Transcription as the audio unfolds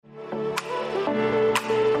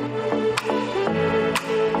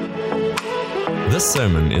This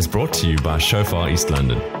sermon is brought to you by Shofar East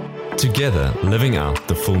London. Together, living out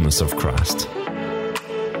the fullness of Christ.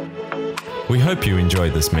 We hope you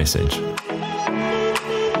enjoy this message.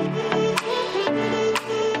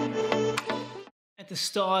 At the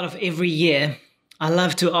start of every year, I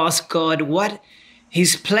love to ask God what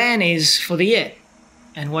His plan is for the year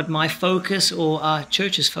and what my focus or our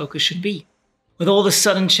church's focus should be. With all the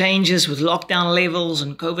sudden changes with lockdown levels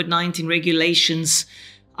and COVID-19 regulations,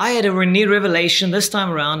 I had a renewed revelation this time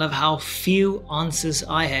around of how few answers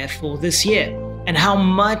I have for this year and how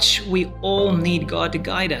much we all need God to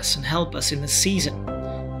guide us and help us in this season.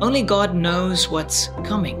 Only God knows what's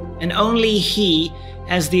coming, and only He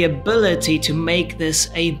has the ability to make this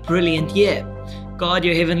a brilliant year. God,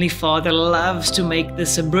 your Heavenly Father, loves to make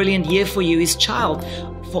this a brilliant year for you, His child,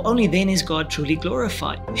 for only then is God truly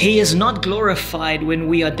glorified. He is not glorified when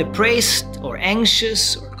we are depressed or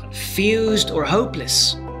anxious or confused or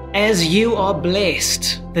hopeless. As you are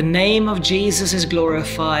blessed, the name of Jesus is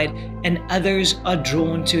glorified and others are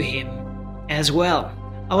drawn to Him as well.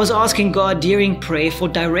 I was asking God during prayer for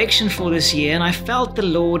direction for this year, and I felt the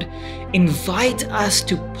Lord invite us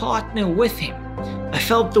to partner with Him. I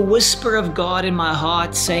felt the whisper of God in my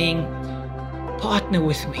heart saying, partner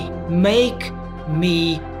with me, make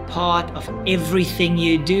me part of everything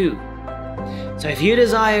you do. So if you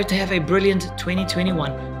desire to have a brilliant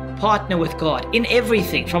 2021, partner with God in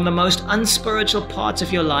everything, from the most unspiritual parts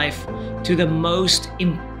of your life to the most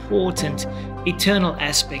important eternal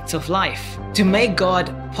aspects of life. To make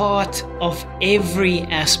God part of every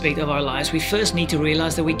aspect of our lives, we first need to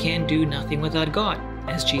realize that we can do nothing without God,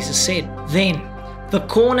 as Jesus said. Then, the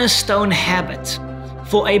cornerstone habit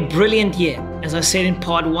for a brilliant year, as I said in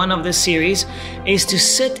part 1 of this series, is to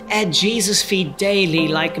sit at Jesus' feet daily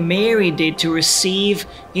like Mary did to receive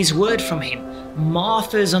His word from Him.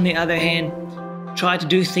 Marthas, on the other hand, try to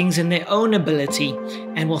do things in their own ability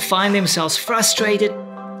and will find themselves frustrated,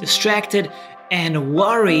 distracted, and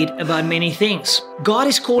worried about many things. God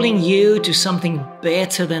is calling you to something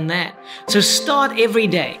better than that. So start every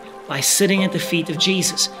day by sitting at the feet of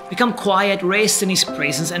Jesus. Become quiet, rest in His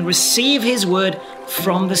presence, and receive His word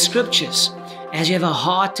from the Scriptures as you have a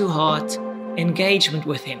heart-to-heart engagement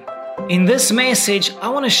with Him. In this message, I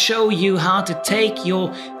want to show you how to take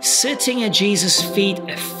your sitting at Jesus' feet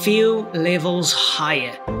a few levels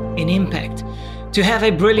higher in impact. To have a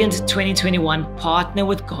brilliant 2021, partner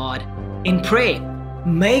with God in prayer.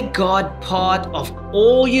 Make God part of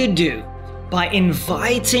all you do by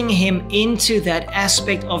inviting Him into that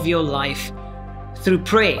aspect of your life through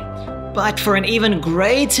prayer. But for an even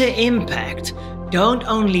greater impact, don't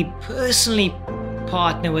only personally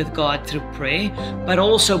partner with God through prayer, but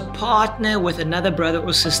also partner with another brother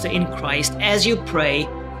or sister in Christ as you pray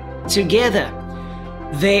together.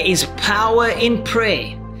 There is power in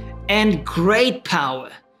prayer and great power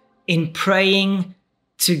in praying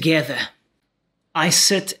together. I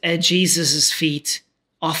sit at Jesus' feet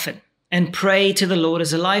often and pray to the Lord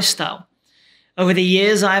as a lifestyle. Over the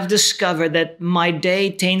years, I've discovered that my day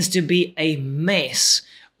tends to be a mess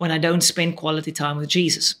when I don't spend quality time with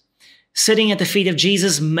Jesus. Sitting at the feet of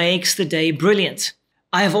Jesus makes the day brilliant.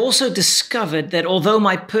 I have also discovered that although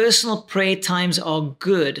my personal prayer times are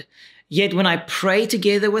good, yet when I pray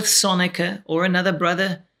together with Sonica or another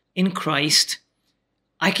brother in Christ,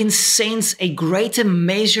 I can sense a greater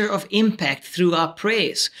measure of impact through our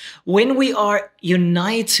prayers. When we are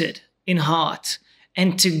united in heart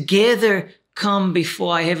and together come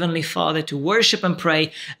before our Heavenly Father to worship and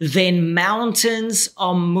pray, then mountains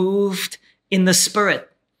are moved in the Spirit.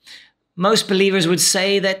 Most believers would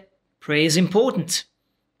say that prayer is important,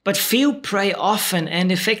 but few pray often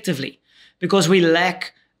and effectively because we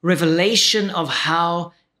lack revelation of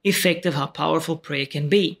how effective, how powerful prayer can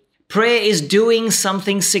be. Prayer is doing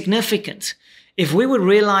something significant. If we would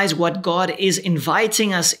realize what God is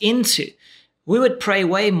inviting us into, we would pray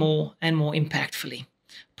way more and more impactfully.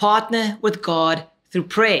 Partner with God through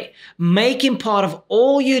prayer. Make Him part of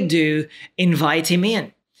all you do. Invite Him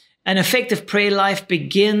in. An effective prayer life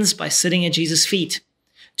begins by sitting at Jesus' feet,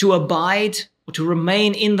 to abide or to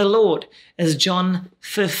remain in the Lord, as John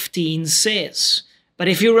 15 says. But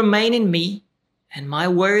if you remain in me and my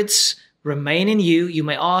words remain in you, you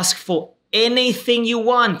may ask for anything you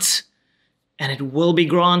want and it will be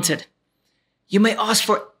granted. You may ask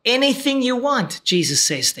for anything you want, Jesus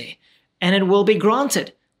says there, and it will be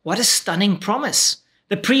granted. What a stunning promise.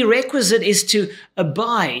 The prerequisite is to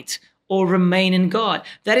abide or remain in God.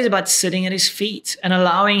 That is about sitting at His feet and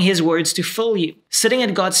allowing His words to fill you. Sitting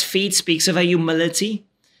at God's feet speaks of a humility,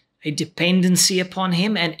 a dependency upon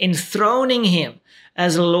Him, and enthroning Him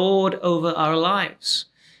as Lord over our lives.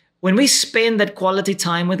 When we spend that quality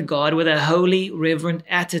time with God with a holy, reverent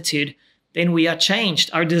attitude, then we are changed.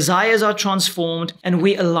 Our desires are transformed and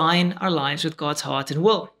we align our lives with God's heart and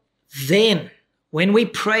will. Then, when we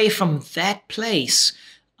pray from that place,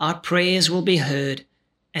 our prayers will be heard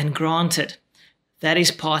and granted. That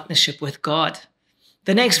is partnership with God.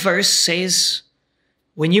 The next verse says,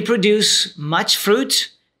 when you produce much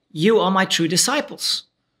fruit, you are my true disciples.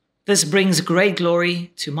 This brings great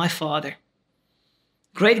glory to my Father.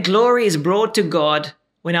 Great glory is brought to God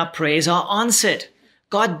when our prayers are answered.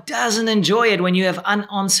 God doesn't enjoy it when you have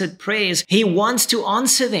unanswered prayers. He wants to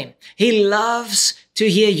answer them. He loves to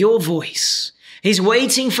hear your voice. He's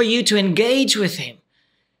waiting for you to engage with Him.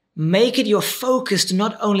 Make it your focus to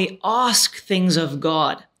not only ask things of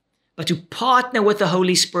God, but to partner with the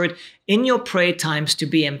Holy Spirit in your prayer times to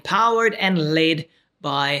be empowered and led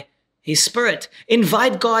by His Spirit.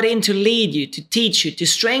 Invite God in to lead you, to teach you, to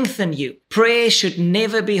strengthen you. Prayer should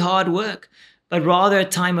never be hard work, but rather a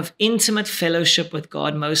time of intimate fellowship with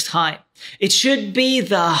God Most High. It should be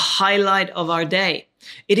the highlight of our day.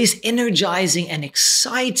 It is energizing and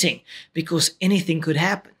exciting because anything could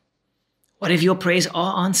happen. What if your prayers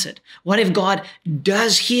are answered? What if God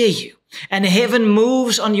does hear you and heaven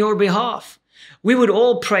moves on your behalf? We would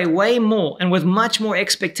all pray way more and with much more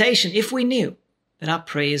expectation if we knew that our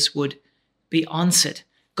prayers would be answered.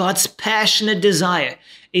 God's passionate desire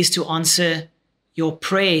is to answer your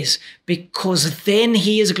prayers because then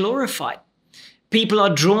He is glorified. People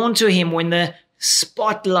are drawn to Him when the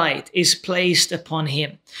spotlight is placed upon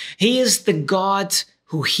Him. He is the God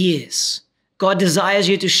who hears. God desires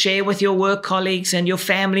you to share with your work colleagues and your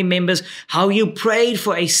family members how you prayed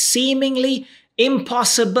for a seemingly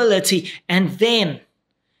impossibility, and then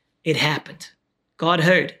it happened. God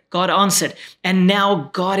heard, God answered, and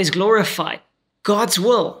now God is glorified. God's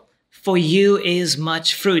will for you is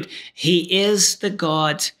much fruit. He is the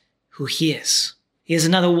God who hears. Here's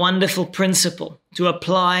another wonderful principle to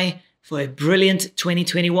apply for a brilliant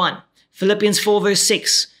 2021. Philippians 4 verse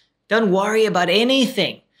 6. Don't worry about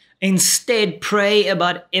anything. Instead, pray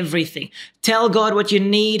about everything. Tell God what you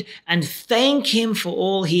need and thank Him for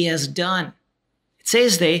all He has done. It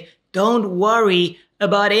says there, don't worry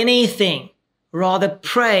about anything. Rather,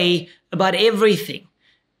 pray about everything.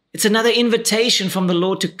 It's another invitation from the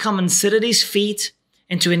Lord to come and sit at His feet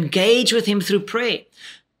and to engage with Him through prayer.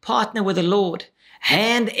 Partner with the Lord.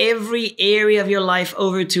 Hand every area of your life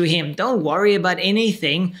over to Him. Don't worry about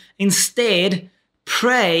anything. Instead,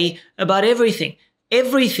 pray about everything.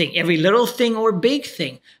 Everything, every little thing or big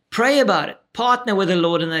thing. Pray about it. Partner with the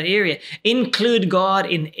Lord in that area. Include God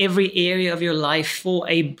in every area of your life for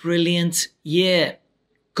a brilliant year.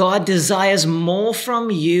 God desires more from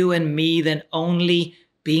you and me than only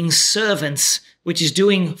being servants, which is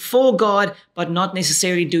doing for God, but not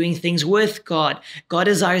necessarily doing things with God. God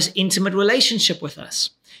desires intimate relationship with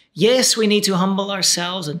us. Yes, we need to humble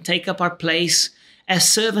ourselves and take up our place as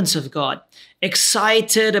servants of God,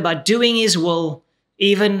 excited about doing His will,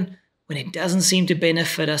 even when it doesn't seem to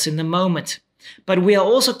benefit us in the moment. But we are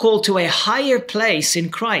also called to a higher place in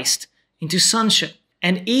Christ, into sonship,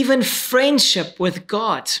 and even friendship with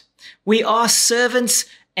God. We are servants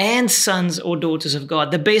and sons or daughters of God.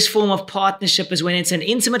 The best form of partnership is when it's an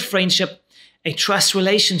intimate friendship, a trust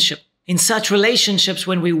relationship. In such relationships,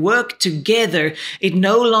 when we work together, it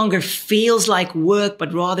no longer feels like work,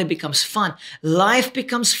 but rather becomes fun. Life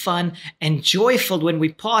becomes fun and joyful when we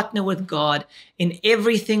partner with God in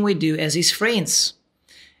everything we do as His friends.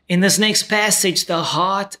 In this next passage, the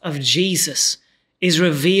heart of Jesus is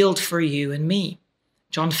revealed for you and me.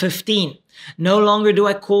 John 15, no longer do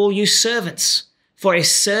I call you servants, for a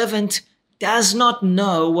servant does not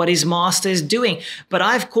know what his master is doing, but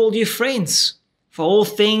I've called you friends. For all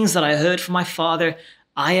things that I heard from my Father,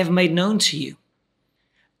 I have made known to you.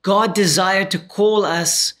 God desired to call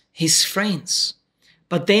us His friends,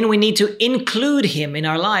 but then we need to include Him in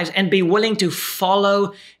our lives and be willing to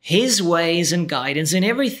follow His ways and guidance in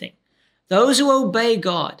everything. Those who obey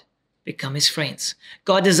God become His friends.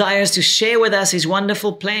 God desires to share with us His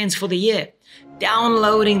wonderful plans for the year,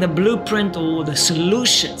 downloading the blueprint or the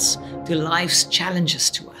solutions to life's challenges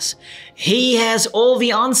to us. He has all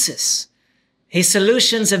the answers. His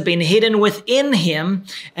solutions have been hidden within Him,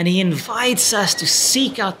 and He invites us to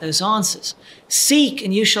seek out those answers. Seek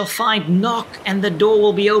and you shall find. Knock and the door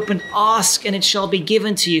will be opened. Ask and it shall be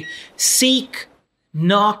given to you. Seek,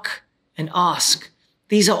 knock, and ask.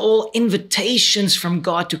 These are all invitations from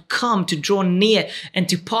God to come, to draw near, and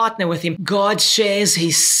to partner with Him. God shares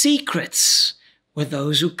His secrets with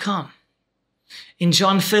those who come. In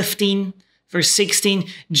John 15, verse 16,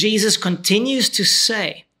 Jesus continues to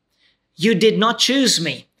say, you did not choose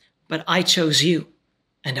me, but I chose you.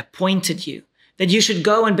 and appointed you, that you should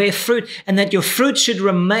go and bear fruit, and that your fruit should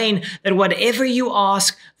remain, that whatever you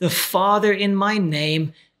ask the Father in my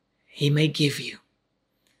name, he may give you.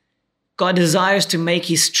 God desires to make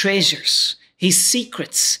his treasures, his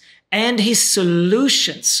secrets, and his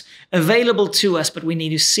solutions available to us, but we need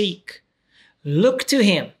to seek. Look to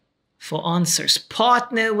him for answers.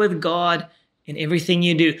 Partner with God in everything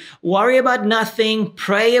you do. Worry about nothing.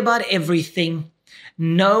 Pray about everything.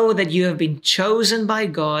 Know that you have been chosen by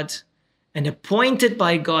God and appointed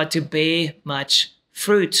by God to bear much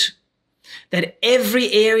fruit. That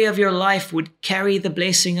every area of your life would carry the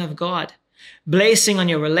blessing of God. Blessing on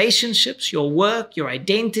your relationships, your work, your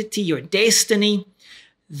identity, your destiny.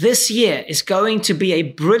 This year is going to be a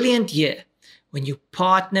brilliant year when you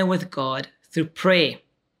partner with God through prayer.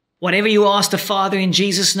 Whatever you ask the Father in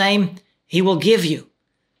Jesus' name, he will give you.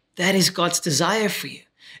 That is God's desire for you.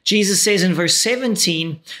 Jesus says in verse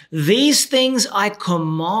 17, these things I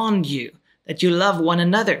command you, that you love one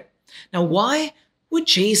another. Now, why would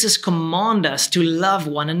Jesus command us to love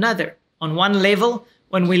one another? On one level,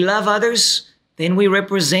 when we love others, then we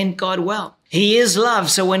represent God well. He is love,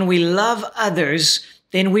 so when we love others,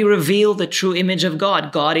 then we reveal the true image of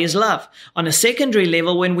God. God is love. On a secondary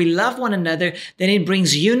level, when we love one another, then it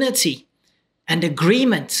brings unity and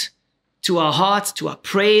agreement to our hearts, to our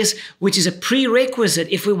prayers, which is a prerequisite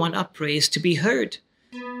if we want our prayers to be heard.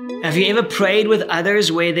 Have you ever prayed with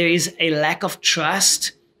others where there is a lack of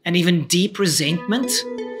trust and even deep resentment?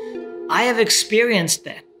 I have experienced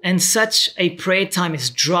that. And such a prayer time is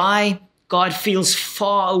dry. God feels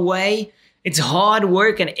far away. It's hard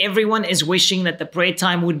work and everyone is wishing that the prayer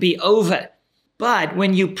time would be over. But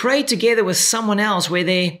when you pray together with someone else where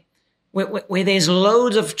there's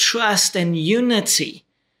loads of trust and unity,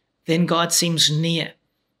 then God seems near.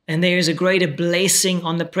 And there is a greater blessing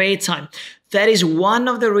on the prayer time. That is one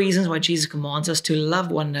of the reasons why Jesus commands us to love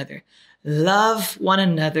one another. Love one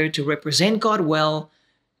another to represent God well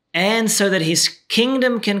and so that his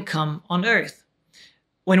kingdom can come on earth.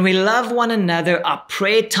 When we love one another, our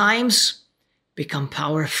prayer times become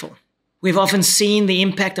powerful. We've often seen the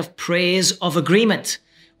impact of prayers of agreement.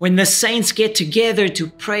 When the saints get together to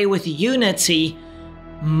pray with unity,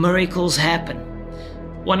 miracles happen.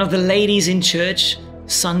 One of the ladies in church,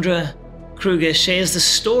 Sandra Kruger, shares the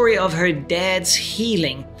story of her dad's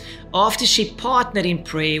healing after she partnered in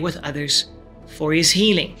prayer with others for his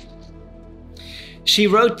healing. She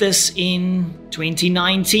wrote this in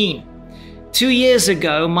 2019. 2 years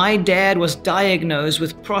ago, my dad was diagnosed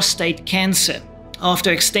with prostate cancer.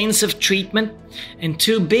 After extensive treatment and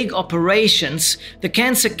 2 big operations, the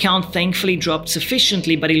cancer count thankfully dropped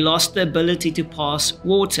sufficiently, but he lost the ability to pass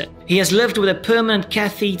water. He has lived with a permanent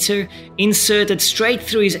catheter inserted straight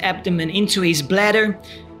through his abdomen into his bladder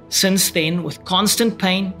since then, with constant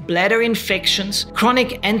pain, bladder infections,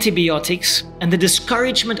 chronic antibiotics, and the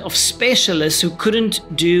discouragement of specialists who couldn't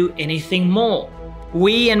do anything more.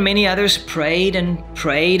 We and many others prayed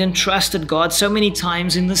and trusted God so many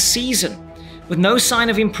times in this season, with no sign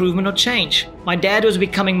of improvement or change. My dad was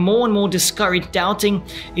becoming more and more discouraged, doubting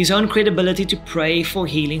his own credibility to pray for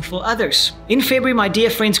healing for others. In February, my dear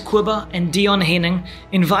friends Kuba and Dion Henning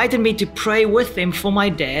invited me to pray with them for my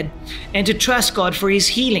dad and to trust God for his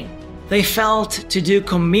healing. They felt to do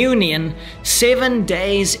communion 7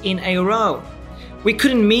 days in a row. We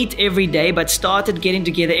couldn't meet every day, but started getting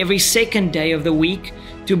together every second day of the week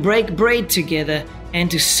to break bread together and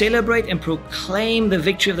to celebrate and proclaim the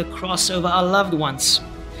victory of the cross over our loved ones.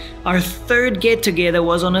 Our 3rd get-together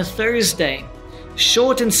was on a Thursday,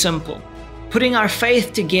 short and simple, putting our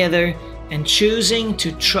faith together and choosing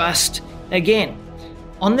to trust again.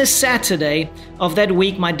 On this Saturday of that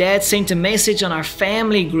week, my dad sent a message on our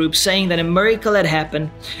family group saying that a miracle had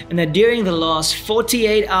happened and that during the last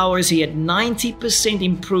 48 hours he had 90%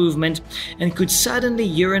 improvement and could suddenly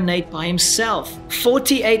urinate by himself.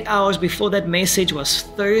 48 hours before that message was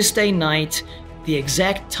Thursday night, the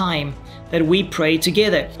exact time that we prayed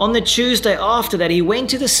together. On the Tuesday after that, he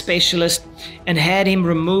went to the specialist and had him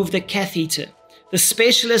remove the catheter. The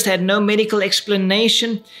specialist had no medical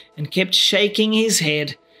explanation and kept shaking his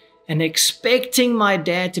head and expecting my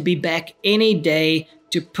dad to be back any day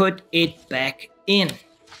to put it back in.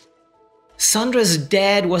 Sandra's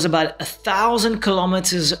dad was about 1,000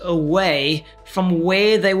 kilometers away from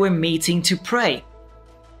where they were meeting to pray.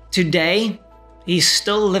 Today, he's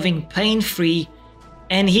still living pain-free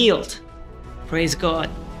and healed. Praise God.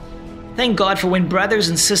 Thank God for when brothers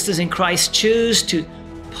and sisters in Christ choose to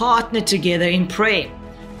partner together in prayer.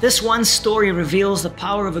 This one story reveals the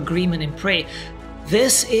power of agreement in prayer.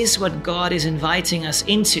 This is what God is inviting us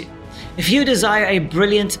into. If you desire a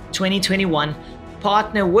brilliant 2021,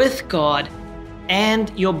 partner with God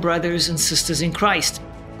and your brothers and sisters in Christ.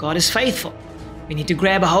 God is faithful. We need to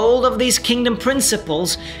grab a hold of these kingdom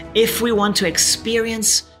principles if we want to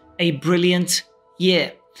experience a brilliant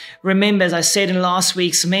year. Remember, as I said in last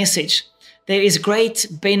week's message, there is great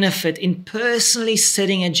benefit in personally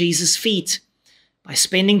sitting at Jesus' feet. By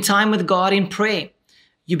spending time with God in prayer,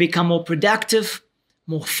 you become more productive,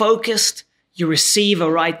 more focused, you receive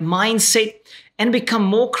a right mindset, and become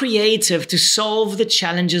more creative to solve the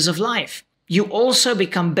challenges of life. You also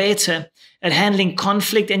become better at handling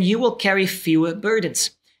conflict, and you will carry fewer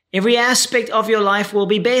burdens. Every aspect of your life will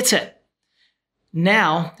be better.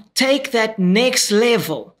 Now, take that next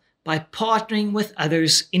level by partnering with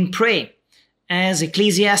others in prayer. As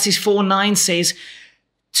Ecclesiastes 4:9 says,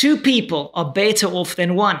 2 people are better off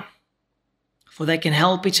than 1, for they can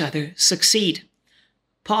help each other succeed.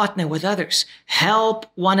 Partner with others. Help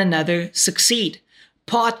one another succeed.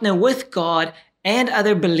 Partner with God and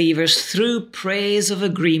other believers through prayers of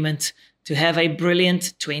agreement to have a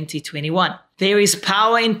brilliant 2021. There is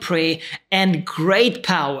power in prayer and great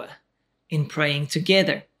power in praying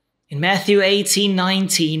together. In Matthew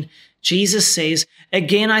 18:19, Jesus says,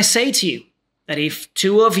 "Again I say to you, that if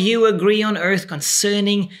 2 of you agree on earth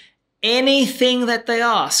concerning anything that they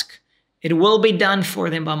ask, it will be done for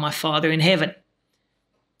them by my Father in heaven."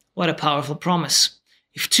 What a powerful promise.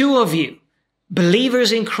 If 2 of you,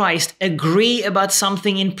 believers in Christ, agree about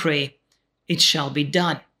something in prayer, it shall be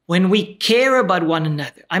done. When we care about one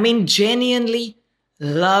another, genuinely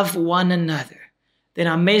love one another, then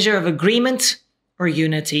our measure of agreement or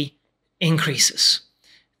unity increases.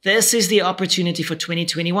 This is the opportunity for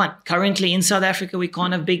 2021. Currently in South Africa, we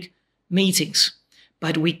can't have big meetings,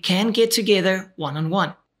 but we can get together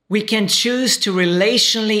one-on-one. We can choose to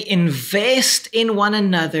relationally invest in one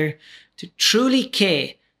another, to truly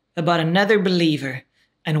care about another believer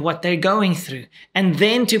and what they're going through, and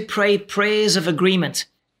then to pray prayers of agreement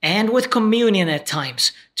and with communion at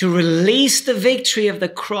times to release the victory of the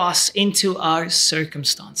cross into our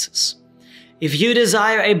circumstances. If you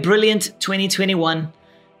desire a brilliant 2021,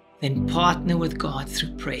 then partner with God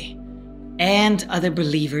through prayer and other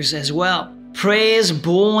believers as well. Prayers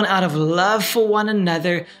born out of love for one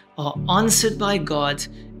another are answered by God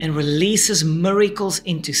and releases miracles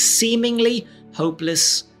into seemingly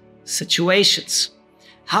hopeless situations.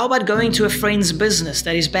 How about going to a friend's business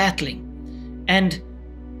that is battling and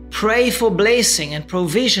pray for blessing and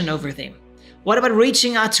provision over them? What about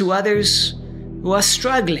reaching out to others who are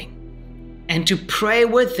struggling and to pray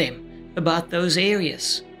with them about those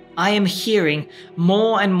areas? I am hearing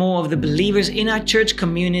more and more of the believers in our church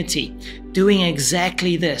community doing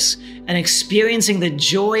exactly this and experiencing the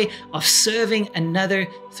joy of serving another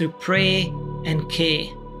through prayer and care.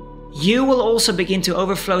 You will also begin to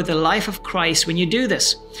overflow the life of Christ when you do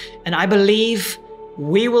this. And I believe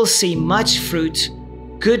we will see much fruit,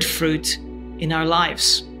 good fruit in our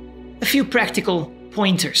lives. A few practical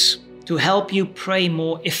pointers to help you pray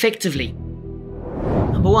more effectively.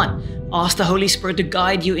 Number 1, ask the Holy Spirit to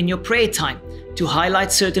guide you in your prayer time, to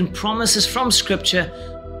highlight certain promises from Scripture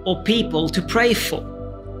or people to pray for.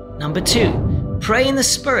 Number 2, pray in the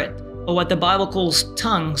Spirit, or what the Bible calls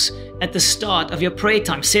tongues, at the start of your prayer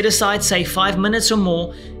time. Set aside, say, 5 minutes or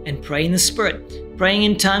more and pray in the Spirit. Praying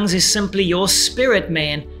in tongues is simply your spirit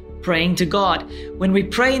man praying to God. When we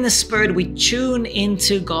pray in the Spirit, we tune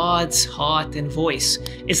into God's heart and voice.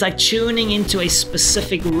 It's like tuning into a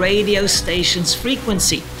specific radio station's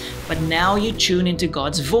frequency. But now you tune into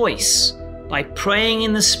God's voice by praying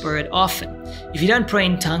in the Spirit often. If you don't pray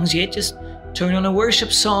in tongues yet, just turn on a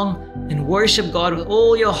worship song and worship God with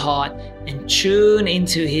all your heart and tune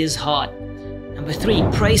into His heart. Number 3,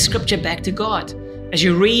 pray Scripture back to God. As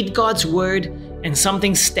you read God's Word and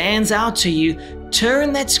something stands out to you,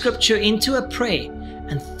 turn that Scripture into a prayer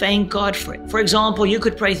and thank God for it. For example, you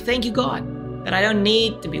could pray, "Thank you, God, that I don't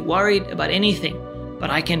need to be worried about anything, but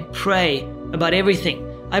I can pray about everything.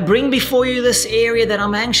 I bring before you this area that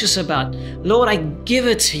I'm anxious about. Lord, I give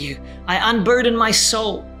it to you. I unburden my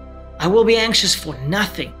soul. I will be anxious for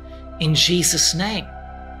nothing in Jesus' name."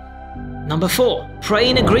 Number 4, pray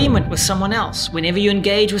in agreement with someone else. Whenever you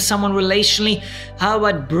engage with someone relationally, how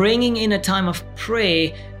about bringing in a time of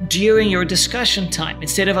prayer during your discussion time?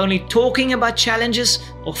 Instead of only talking about challenges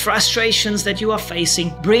or frustrations that you are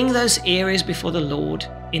facing, bring those areas before the Lord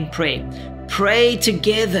in prayer. Pray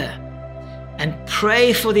together and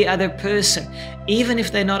pray for the other person. Even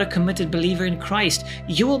if they're not a committed believer in Christ,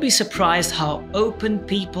 you will be surprised how open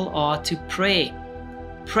people are to pray.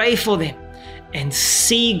 Pray for them and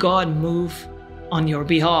see God move on your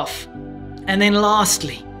behalf. And then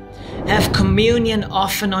lastly, have communion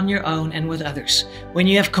often on your own and with others. When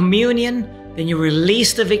you have communion, then you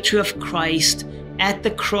release the victory of Christ at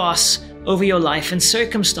the cross over your life and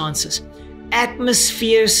circumstances.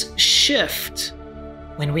 Atmospheres shift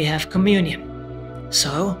when we have communion.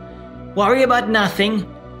 So, worry about nothing,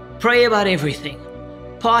 pray about everything.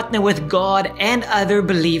 Partner with God and other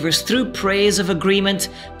believers through prayers of agreement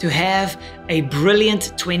to have a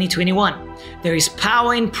brilliant 2021. There is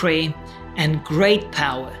power in prayer and great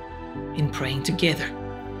power in praying together.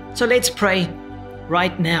 So let's pray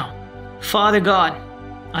right now. Father God,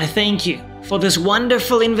 I thank you for this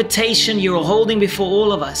wonderful invitation you are holding before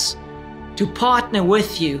all of us to partner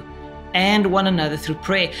with you and one another through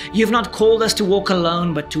prayer. You've not called us to walk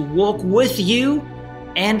alone, but to walk with you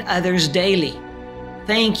and others daily.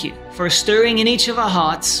 Thank you for stirring in each of our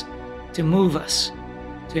hearts to move us,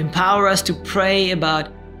 to empower us to pray about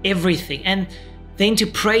everything, and then to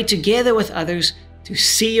pray together with others to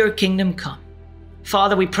see your kingdom come.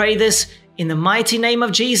 Father, we pray this in the mighty name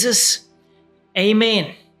of Jesus.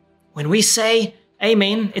 Amen. When we say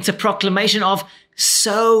amen, it's a proclamation of,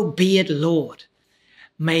 so be it, Lord.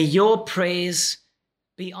 May your prayers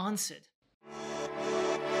be answered.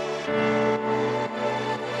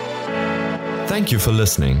 Thank you for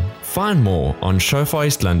listening. Find more on Shofar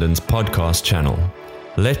East London's podcast channel.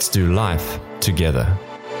 Let's do life together.